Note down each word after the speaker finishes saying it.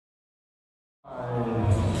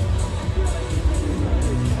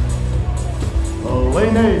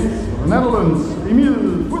Lane 8, Netherlands, Emil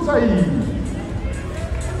Bouzai.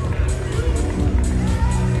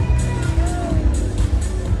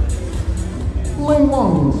 Lane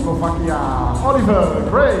 1, Slovakia, Oliver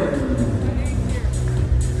Gray.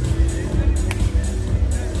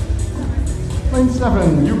 Lane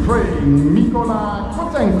 7, Ukraine, Mykola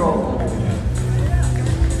Kotenko.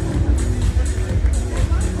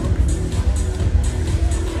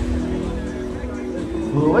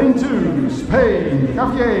 Lane 2, Spain,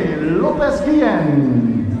 Javier Lopez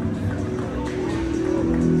Guillen.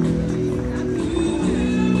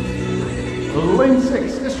 Lane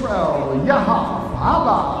 6, Israel, Yahav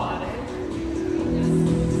Haba.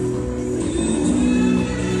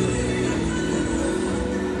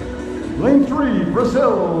 Lane 3,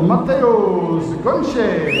 Brazil, Mateus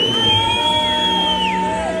Gonche.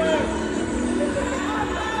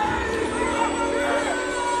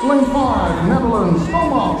 Lane 5, Netherlands,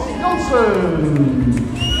 Thomas Janssen.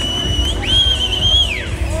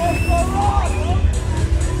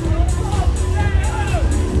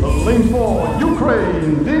 Lane 4,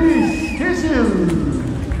 Ukraine, Denis Kisil.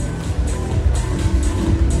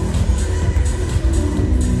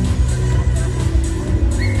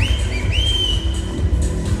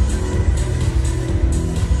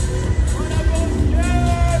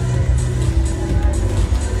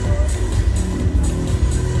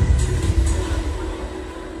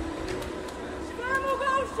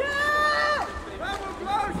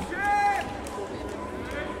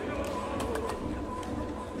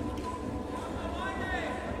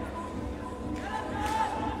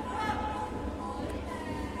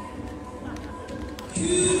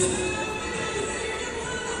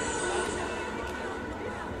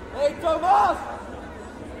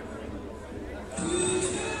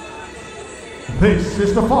 This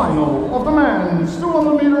is the final of the men's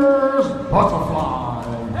 200 meters butterfly.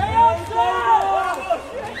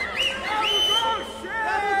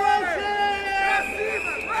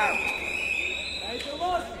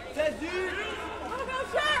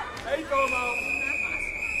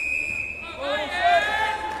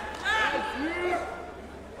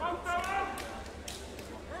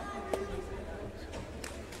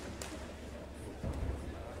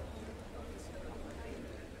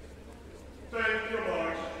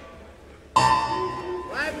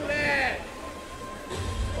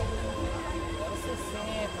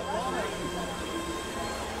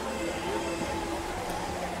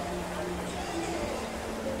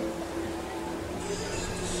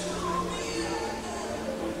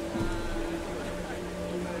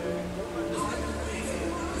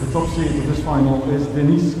 The top seed of this final is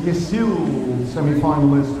Denis Kisil,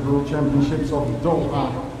 semi-finalist World Championships of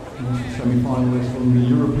Doha, semi-finalist from the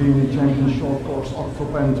European Champion Short Course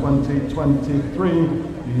Octopen 2023.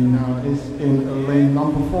 He now is in lane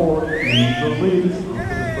number 4 in the lead.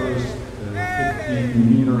 After the first 50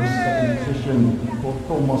 meters, second position for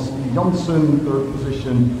Thomas Janssen, third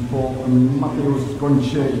position for Mateus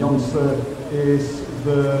Gonche. Janssen is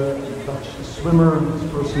the Dutch swimmer. His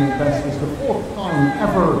personal best is the 4th time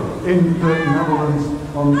ever in the Netherlands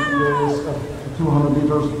on this 200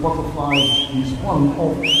 meters butterfly. He's one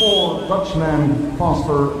of 4 Dutchmen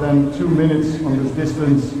faster than 2 minutes on this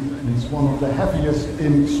distance. He's one of the heaviest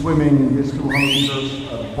in swimming this 200 meters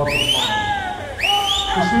butterfly.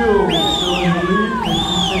 Brazil still in the lead,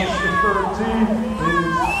 56-30. His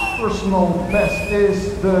personal best is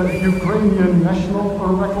the Ukrainian national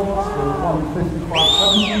record, the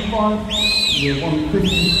 155.75. The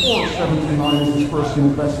 154.79 is his personal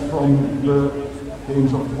best from the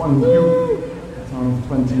games of 1U. The time of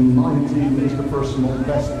 2019 is the personal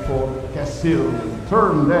best for Kisil.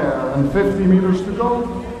 Turn there and 50 meters to go.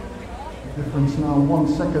 The difference now 1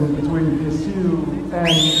 second between Kisil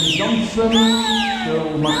and Janssen. Still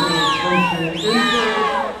Mateus Gonche in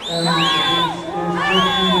there, and this is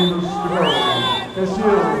 50 meters to go.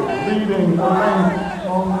 Kisil leading the length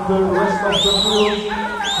on the rest of the field.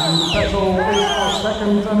 And the battle is for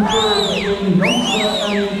second and third between Janssen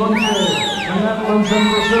and Gonche. The Netherlands and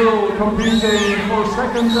Brazil competing for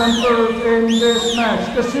second and third in this match.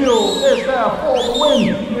 Kisil is there for the win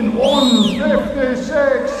in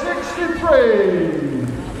 1:56.63.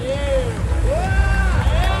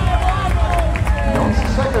 Janssen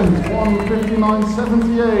second,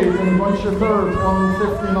 1:59.78, and Gonche third,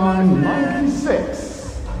 1:59.96.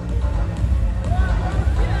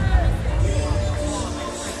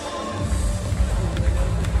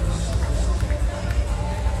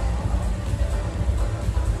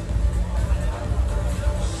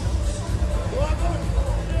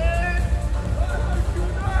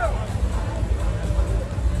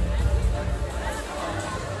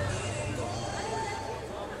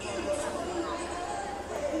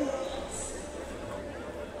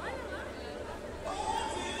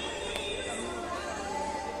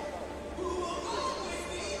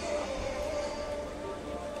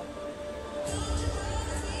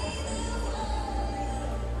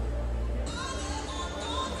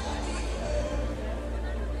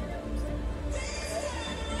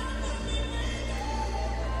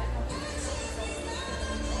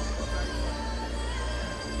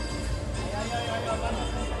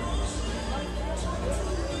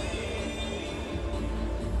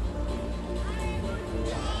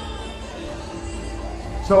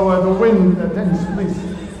 So the win, Dennis, please.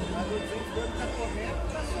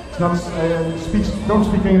 Don't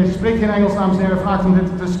speak English, spreek geen Engels, dames en heren, vraagt om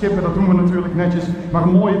dit te skippen, dat doen we natuurlijk netjes. Maar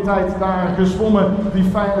een mooie tijd daar gezwommen,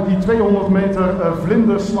 die 200 meter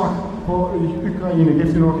vlinderslag voor Oekraïne.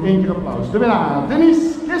 Geeft u nog één keer applaus. De winnaar, Denis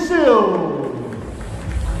Kissel!